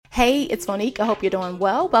Hey, it's Monique. I hope you're doing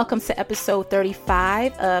well. Welcome to episode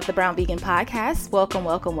 35 of the Brown Vegan Podcast. Welcome,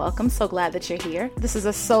 welcome, welcome. So glad that you're here. This is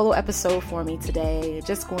a solo episode for me today.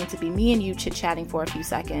 Just going to be me and you chit-chatting for a few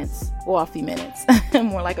seconds, or a few minutes,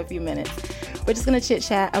 more like a few minutes. We're just going to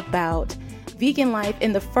chit-chat about vegan life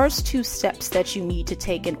and the first two steps that you need to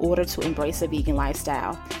take in order to embrace a vegan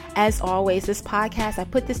lifestyle. As always, this podcast, I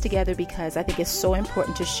put this together because I think it's so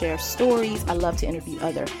important to share stories. I love to interview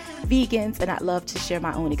other vegans, and I love to share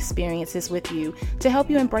my own experiences with you to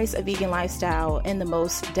help you embrace a vegan lifestyle in the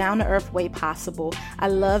most down-to-earth way possible. I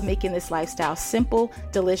love making this lifestyle simple,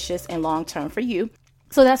 delicious, and long-term for you.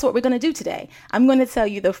 So that's what we're going to do today. I'm going to tell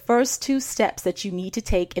you the first two steps that you need to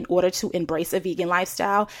take in order to embrace a vegan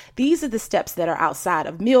lifestyle. These are the steps that are outside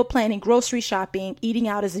of meal planning, grocery shopping, eating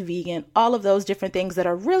out as a vegan, all of those different things that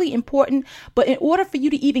are really important. But in order for you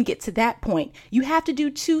to even get to that point, you have to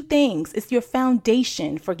do two things. It's your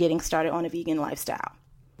foundation for getting started on a vegan lifestyle.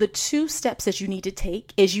 The two steps that you need to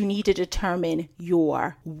take is you need to determine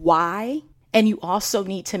your why. And you also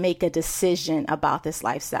need to make a decision about this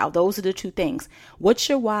lifestyle. Those are the two things. What's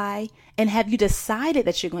your why? And have you decided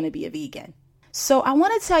that you're going to be a vegan? So I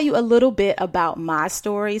want to tell you a little bit about my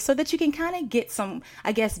story so that you can kind of get some,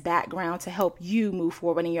 background to help you move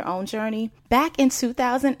forward in your own journey. Back in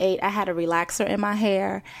 2008, I had a relaxer in my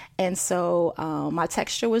hair. And so my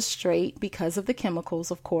texture was straight because of the chemicals,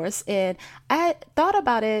 of course. And I thought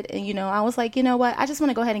about it and, I was like, you know what? I just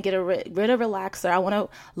want to go ahead and get rid of relaxer. I want to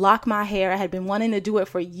lock my hair. I had been wanting to do it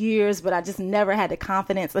for years, but I just never had the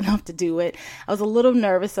confidence enough to do it. I was a little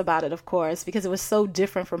nervous about it, of course, because it was so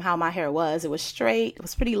different from how my hair was. It was straight, it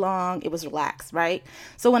was pretty long, it was relaxed, right?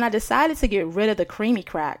 So when I decided to get rid of the creamy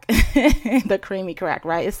crack,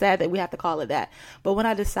 right? It's sad that we have to call it that. But when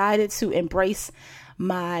I decided to embrace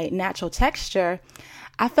my natural texture,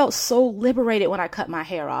 I felt so liberated when I cut my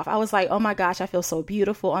hair off. I was like, oh my gosh, I feel so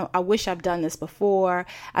beautiful. I wish I've done this before.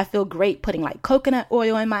 I feel great putting like coconut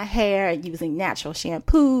oil in my hair and using natural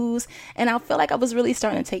shampoos. And I feel like I was really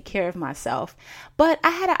starting to take care of myself. But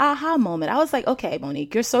I had an aha moment. I was like, okay,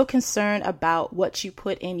 Monique, you're so concerned about what you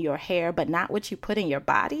put in your hair, but not what you put in your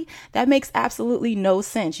body. That makes absolutely no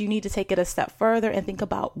sense. You need to take it a step further and think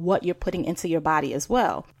about what you're putting into your body as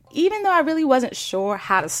well. Even though I really wasn't sure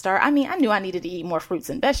how to start, I knew I needed to eat more fruits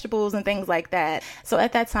and vegetables and things like that. So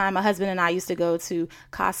at that time, my husband and I used to go to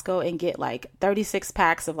Costco and get like 36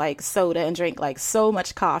 packs of like soda and drink like so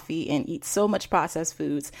much coffee and eat so much processed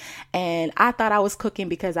foods. And I thought I was cooking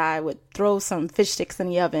because I would throw some fish sticks in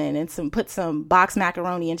the oven and put some boxed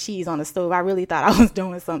macaroni and cheese on the stove. I really thought I was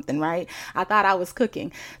doing something, right? I thought I was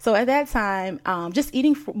cooking. So at that time, just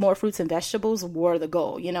eating more fruits and vegetables were the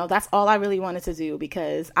goal. That's all I really wanted to do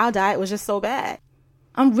because our diet was just so bad.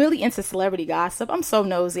 I'm really into celebrity gossip. I'm so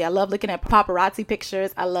nosy. I love looking at paparazzi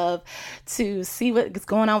pictures. I love to see what's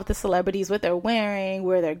going on with the celebrities, what they're wearing,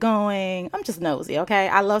 where they're going. I'm just nosy, okay?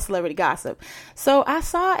 I love celebrity gossip. So I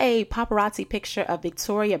saw a paparazzi picture of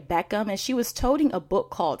Victoria Beckham, and she was toting a book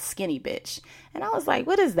called Skinny Bitch. And I was like,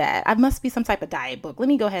 what is that? I must be some type of diet book. Let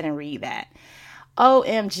me go ahead and read that.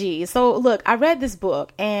 OMG. So look, I read this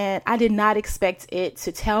book and I did not expect it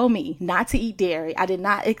to tell me not to eat dairy. I did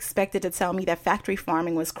not expect it to tell me that factory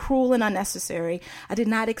farming was cruel and unnecessary. I did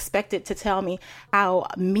not expect it to tell me how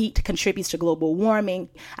meat contributes to global warming.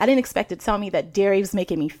 I didn't expect it to tell me that dairy was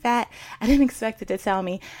making me fat. I didn't expect it to tell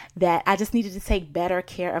me that I just needed to take better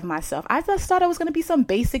care of myself. I just thought it was going to be some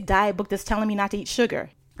basic diet book that's telling me not to eat sugar.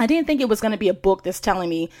 I didn't think it was going to be a book that's telling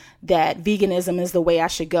me that veganism is the way I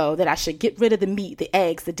should go, that I should get rid of the meat, the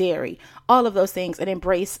eggs, the dairy, all of those things and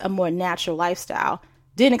embrace a more natural lifestyle.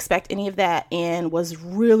 Didn't expect any of that and was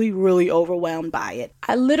really, really overwhelmed by it.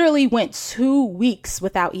 I literally went 2 weeks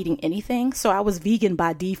without eating anything. So I was vegan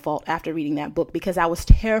by default after reading that book because I was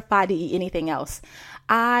terrified to eat anything else.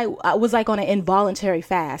 I was like on an involuntary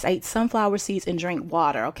fast. I ate sunflower seeds and drank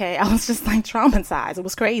water, okay? I was just like traumatized. It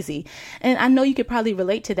was crazy. And I know you could probably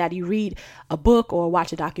relate to that. You read a book or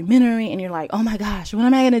watch a documentary and you're like, oh my gosh, what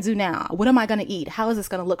am I going to do now? What am I going to eat? How is this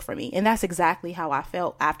going to look for me? And that's exactly how I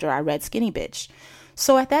felt after I read Skinny Bitch.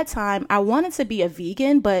 So at that time, I wanted to be a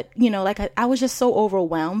vegan, but, I was just so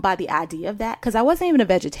overwhelmed by the idea of that because I wasn't even a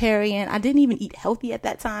vegetarian. I didn't even eat healthy at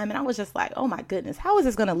that time. And I was just like, oh my goodness, how is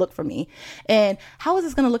this going to look for me? And how is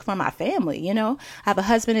this going to look for my family? I have a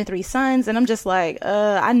husband and 3 sons and I'm just like,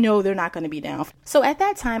 I know they're not going to be down. So at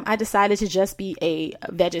that time, I decided to just be a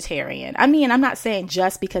vegetarian. I'm not saying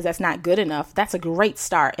just because that's not good enough. That's a great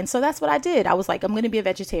start. And so that's what I did. I was like, I'm going to be a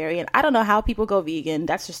vegetarian. I don't know how people go vegan.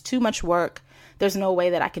 That's just too much work. There's no way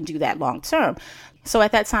that I can do that long term. So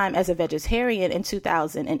at that time, as a vegetarian in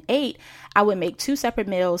 2008, I would make 2 separate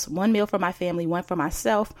meals, 1 meal for my family, 1 for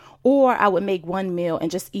myself, or I would make 1 meal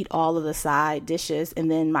and just eat all of the side dishes. And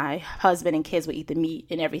then my husband and kids would eat the meat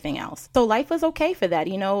and everything else. So life was okay for that.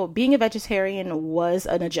 Being a vegetarian was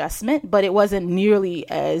an adjustment, but it wasn't nearly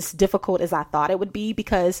as difficult as I thought it would be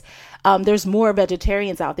because there's more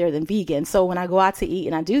vegetarians out there than vegans. So when I go out to eat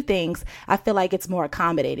and I do things, I feel like it's more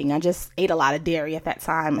accommodating. I just ate a lot of dairy at that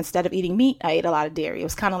time. Instead of eating meat, I ate a lot of dairy. It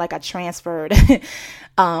was kind of like I transferred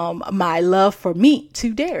my love for meat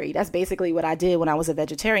to dairy. That's basically what I did when I was a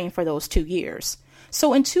vegetarian for those 2 years.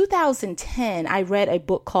 So in 2010, I read a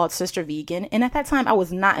book called Sister Vegan. And at that time, I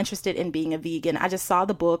was not interested in being a vegan. I just saw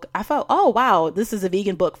the book. I felt, oh, wow, this is a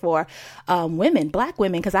vegan book for women, Black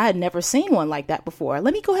women, because I had never seen one like that before.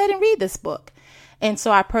 Let me go ahead and read this book. And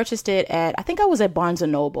so I purchased it I think I was at Barnes &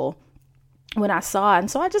 Noble when I saw it.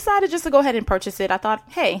 And so I decided just to go ahead and purchase it. I thought,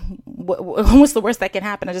 hey, what's the worst that can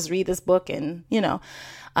happen? I just read this book and,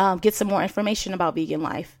 get some more information about vegan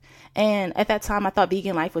life. And at that time, I thought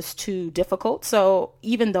vegan life was too difficult. So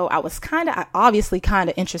even though I was obviously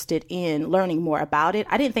interested in learning more about it,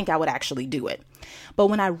 I didn't think I would actually do it. But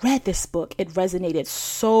when I read this book, it resonated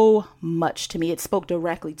so much to me. It spoke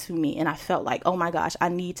directly to me. And I felt like, oh my gosh, I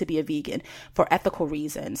need to be a vegan for ethical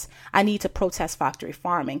reasons. I need to protest factory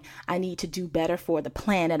farming. I need to do better for the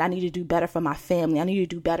planet. I need to do better for my family. I need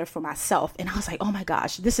to do better for myself. And I was like, oh my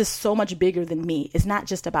gosh, this is so much bigger than me. It's not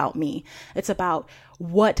just about me. It's about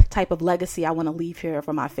what type of legacy I want to leave here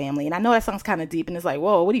for my family. And I know that sounds kind of deep and it's like,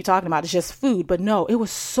 whoa, what are you talking about? It's just food. But no, it was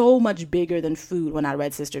so much bigger than food when I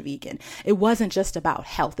read Sister Vegan. It wasn't just about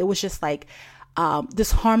health. It was just like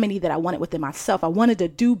this harmony that I wanted within myself. I wanted to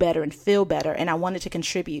do better and feel better. And I wanted to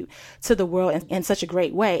contribute to the world in such a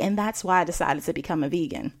great way. And that's why I decided to become a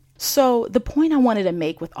vegan. So the point I wanted to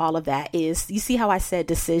make with all of that is, you see how I said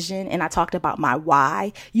decision and I talked about my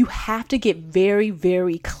why? You have to get very,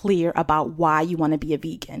 very clear about why you want to be a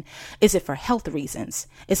vegan. Is it for health reasons?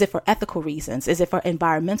 Is it for ethical reasons? Is it for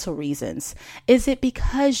environmental reasons? Is it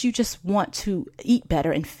because you just want to eat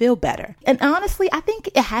better and feel better? And honestly, I think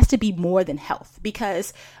it has to be more than health,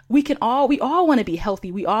 because we all want to be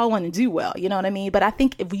healthy. We all want to do well. You know what I mean? But I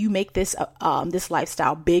think if you make this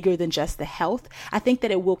lifestyle bigger than just the health, I think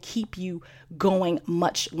that it will keep you going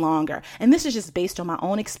much longer. And this is just based on my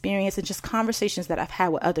own experience and just conversations that I've had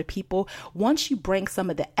with other people. Once you bring some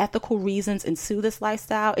of the ethical reasons into this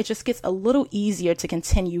lifestyle, it just gets a little easier to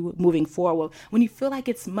continue moving forward when you feel like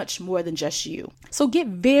it's much more than just you. So get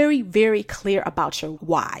very, very clear about your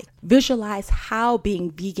why. Visualize how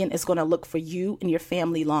being vegan is going to look for you and your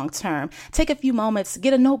family long term. Take a few moments,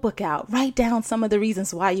 get a notebook out, write down some of the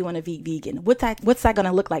reasons why you want to be vegan. What's that going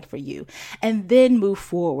to look like for you? And then move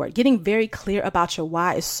forward. Getting very clear about your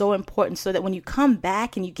why is so important, so that when you come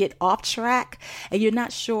back and you get off track and you're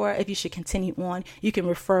not sure if you should continue on, you can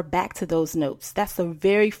refer back to those notes. That's the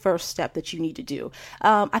very first step that you need to do.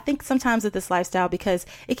 I think sometimes with this lifestyle, because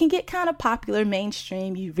it can get kind of popular,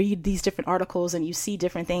 mainstream, you read these different articles and you see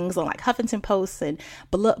different things on like Huffington Post and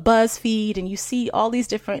BuzzFeed, and you see all these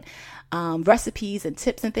different recipes and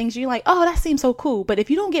tips and things. You're like, oh, that seems so cool. But if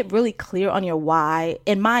you don't get really clear on your why,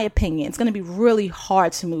 in my opinion, it's going to be really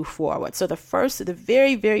hard to move forward. So the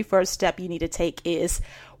very, very first step you need to take is,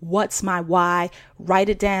 what's my why? Write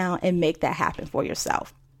it down and make that happen for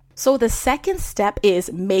yourself. So the second step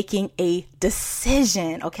is making a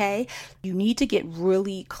decision, okay? You need to get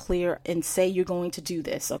really clear and say you're going to do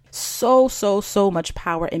this. So much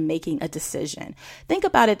power in making a decision. Think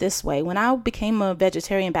about it this way. When I became a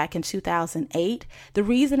vegetarian back in 2008, the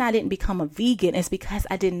reason I didn't become a vegan is because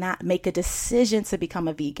I did not make a decision to become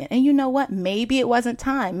a vegan. And you know what? Maybe it wasn't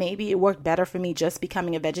time. Maybe it worked better for me just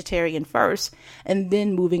becoming a vegetarian first and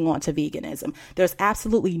then moving on to veganism. There's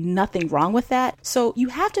absolutely nothing wrong with that. So you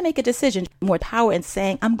have to make a decision. More power in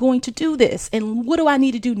saying, I'm going to do this. And what do I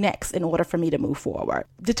need to do next in order for me to move forward?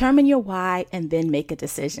 Determine your why and then make a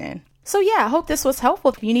decision. So yeah, I hope this was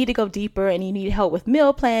helpful. If you need to go deeper and you need help with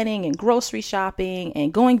meal planning and grocery shopping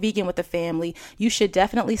and going vegan with the family, you should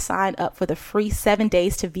definitely sign up for the free 7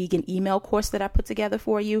 Days to Vegan email course that I put together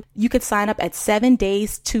for you. You could sign up at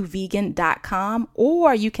 7days2vegan.com,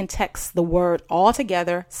 or you can text the word all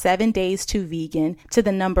together, 7 Days to Vegan, to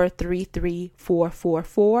the number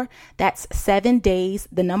 33444. That's 7 days,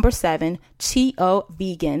 the number 7, TO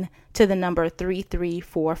Vegan, to the number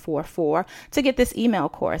 33444 to get this email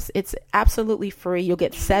course. It's absolutely free. You'll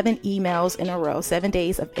get 7 emails in a row, 7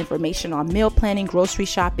 days of information on meal planning, grocery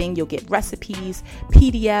shopping. You'll get recipes,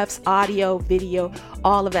 PDFs, audio, video,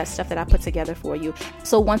 all of that stuff that I put together for you.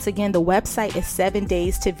 So once again, the website is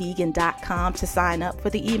 7days2vegan.com to sign up for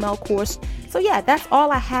the email course. So yeah, that's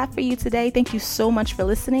all I have for you today. Thank you so much for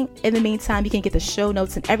listening. In the meantime, you can get the show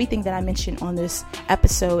notes and everything that I mentioned on this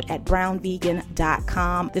episode at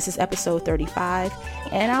brownvegan.com. This is episode 35,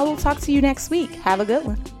 and I will talk to you next week. Have a good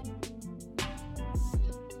one.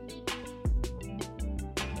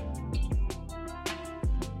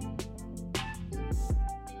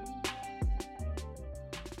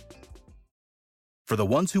 For the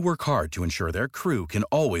ones who work hard to ensure their crew can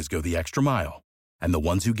always go the extra mile, and the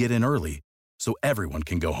ones who get in early so everyone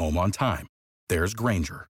can go home on time, there's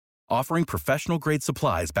Grainger, offering professional-grade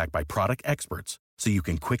supplies backed by product experts so you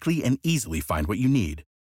can quickly and easily find what you need.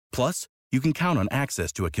 Plus, you can count on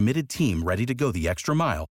access to a committed team ready to go the extra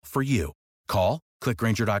mile for you. Call, click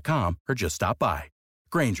Grainger.com, or just stop by.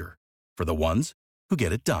 Grainger, for the ones who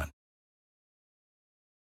get it done.